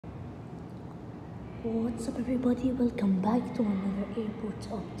What's up, everybody? Welcome back to another airport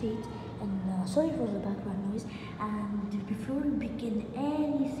update. And sorry for the background noise. And before we begin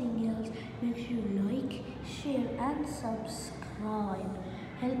anything else, make sure you like, share, and subscribe.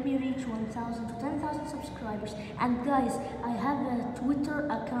 Help me reach 1,000 to 10,000 subscribers. And guys, I have a Twitter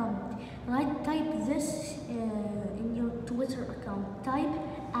account. Right? Type this in your Twitter account. Type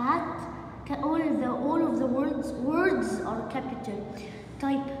at all of the words are capital.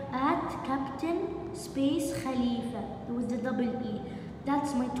 Type at Captain Space Khalifa with the double E.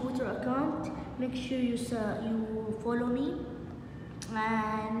 That's my Twitter account. Make sure you follow me.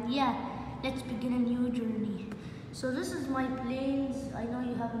 And yeah, let's begin a new journey. So this is my planes. I know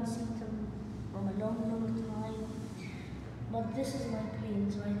you haven't seen them from a long time, but this is my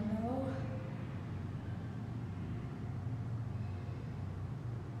planes right now.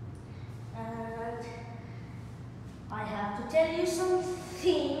 And I have to tell you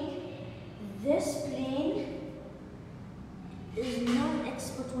something. This plane is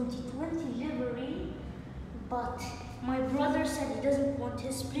non-Expo 2020 livery, but my brother said he doesn't want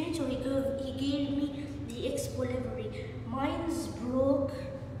his plane, so he gave me the Expo livery. Mine's broke.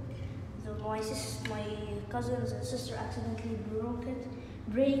 My cousins and sister accidentally broke it,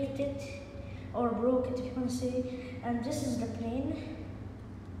 if you want to say. And this is the plane.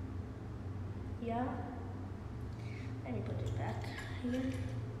 Yeah. Let me put it back here.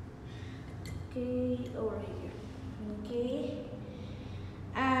 Okay, over here. Okay.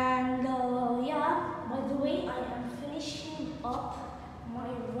 And yeah, by the way, I am finishing up my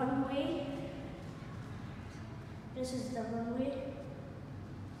runway. This is the runway.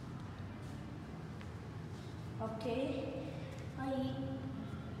 Okay. I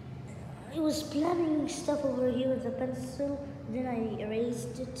was planning stuff over here with a pencil, then I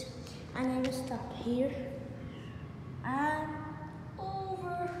erased it, and I will stop here. And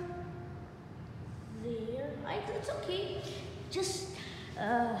over there, it's okay, just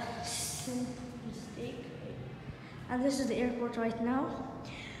mistake. And this is the airport right now.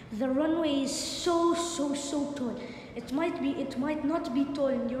 The runway is so tall. It might not be tall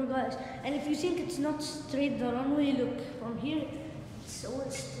in your guys. And if you think it's not straight, the runway, look from here, it's all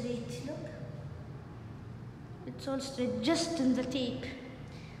straight. Look, it's all straight, just in the tape,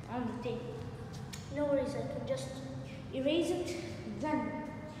 on the tape. No worries, I can just erase it then.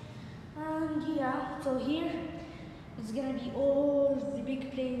 And yeah, so here it's gonna be all the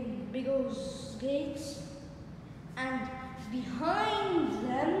big plane, big old gates, and behind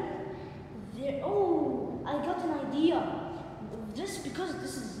them there. Oh, I got an idea. Because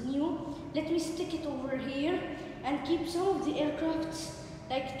this is new, let me stick it over here and keep some of the aircrafts,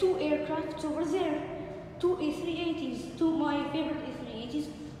 like 2 aircrafts over there, 2 A380s, 2 my favorite A380s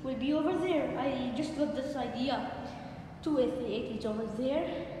will be over there. I just got this idea. 2 A380s over there,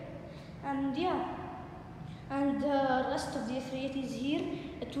 and yeah, and the rest of the A380s here,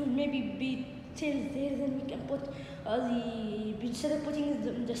 it will maybe be till there. Then we can put instead of putting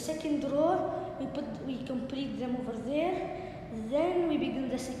them in the second row, we complete them over there. Then we begin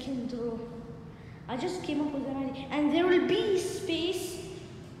the second row. I just came up with an idea, and there will be space.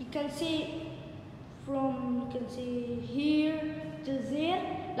 You can say here to there,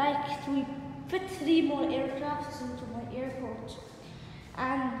 like we put 3 more aircrafts into my airport.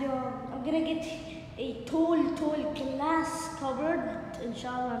 And I'm gonna get a tall glass cupboard,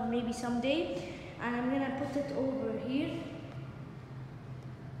 inshallah, maybe someday, and I'm gonna put it over here,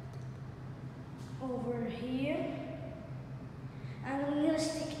 and I'm gonna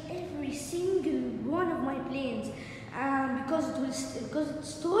stick every single one of my planes. Because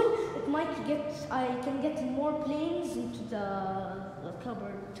it's tall, I can get more planes into the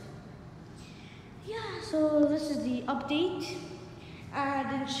cupboard. Yeah, so this is the update,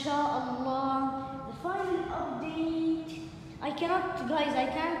 and inshallah the final update.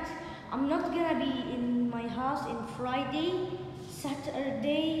 I'm not gonna be in my house in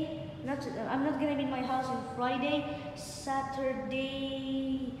I'm not gonna be in my house on Friday,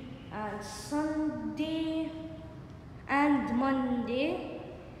 Saturday, and Sunday, and Monday,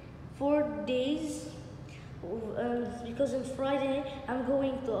 4 days. Because on Friday I'm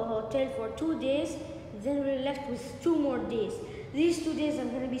going to a hotel for 2 days, then we're left with 2 more days. These 2 days I'm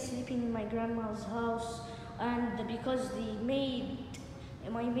going to be sleeping in my grandma's house, and because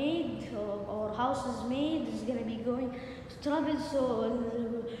my maid or house's maid is going to be going to travel, so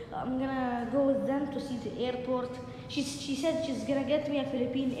I'm going to go with them to see the airport. She said she's going to get me a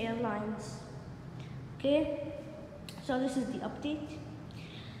Philippine Airlines. Okay, so this is the update.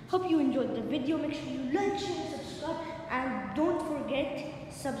 Hope you enjoyed the video. Make sure you like, share, and subscribe, and don't forget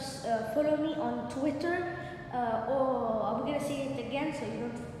follow me on Twitter. I'm gonna say it again so you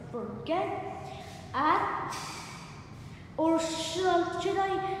don't forget. at, or should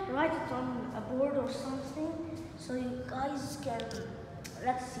I write it on a board or something so you guys can,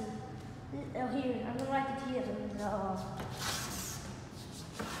 let's see. Here, I'm gonna write it here and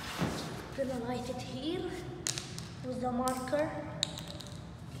gonna write it here with the marker.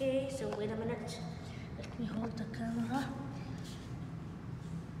 Okay, so wait a minute. Let me hold the camera.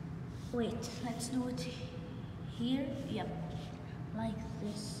 Wait, let's do it here. Yep, like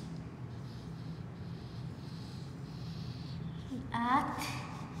this. At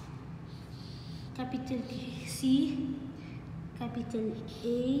capital C, capital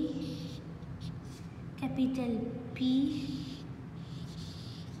A, capital P,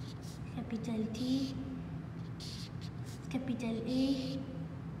 capital T, capital A,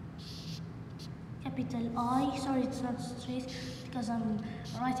 capital I. Sorry, it's not straight because I'm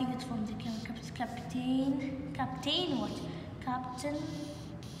writing it from the captain, what? Captain,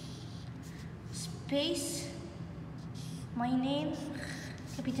 space, my name,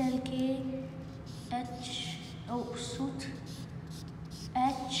 capital K, H, oh, suit,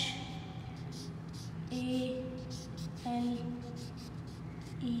 H, A, L,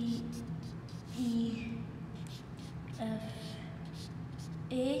 E, E, F,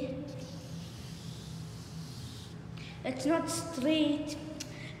 A. It's not straight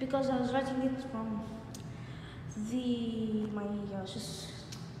because I was writing it from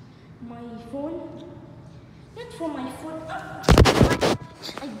my phone, not from my phone.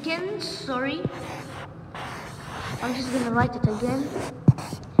 Again, sorry. I'm just gonna write it again.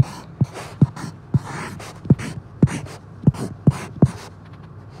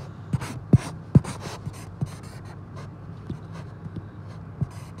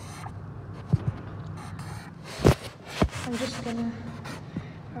 I'm just gonna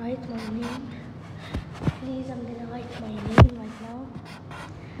write my name. Please, I'm gonna write my name right now.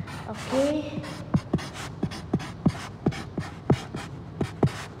 Okay.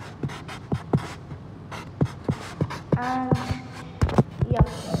 And yeah,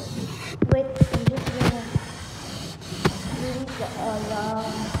 wait, I'm just gonna read the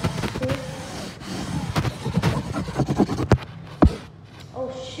alarm. Oh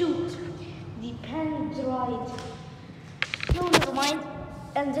shoot, the pen dried. No, never mind.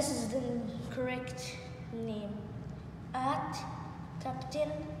 And this is the correct name. At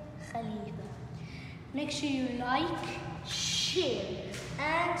Captain Khalifa. Make sure you like, share,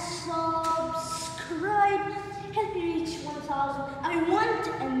 and subscribe. Help me reach 1,000. I want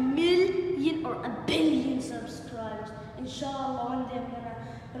a million or a billion subscribers. Inshallah, one day I'm gonna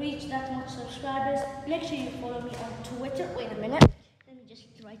reach that much subscribers. Make sure you follow me on Twitter. Wait a minute. Let me just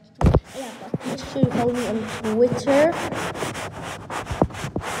write Twitter. Yeah, but make sure you follow me on Twitter.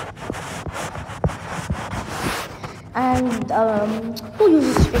 And who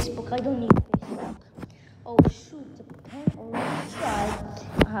uses Facebook? I don't need Facebook. Oh shoot, the pen already tried.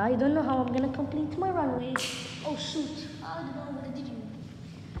 I don't know how I'm gonna complete my runway. Oh shoot, I don't know what to do.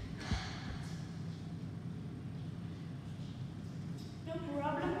 No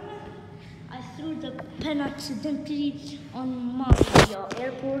problem. I threw the pen accidentally on my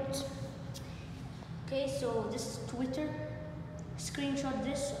airport. Okay, so this is Twitter. Screenshot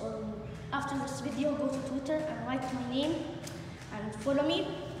this, or after this video go to Twitter and write my name and follow me.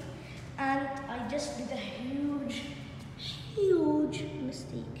 And I just did a huge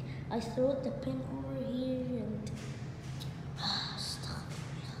mistake. I threw the pen over here and stop.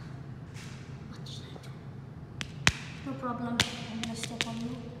 What should I do? No problem, I'm gonna step on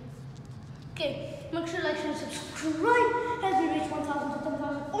you. Okay, make sure like, share, and subscribe. Help me reach 1,000 to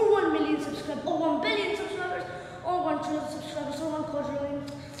 10,000 or 1 million subscribers or 1 billion subscribers or 1 trillion subscribers or 1 quadrillion.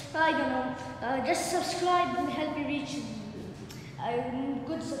 I don't know. Just subscribe and help me reach a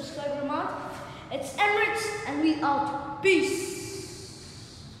good subscriber amount. It's Emirates and we out. Peace.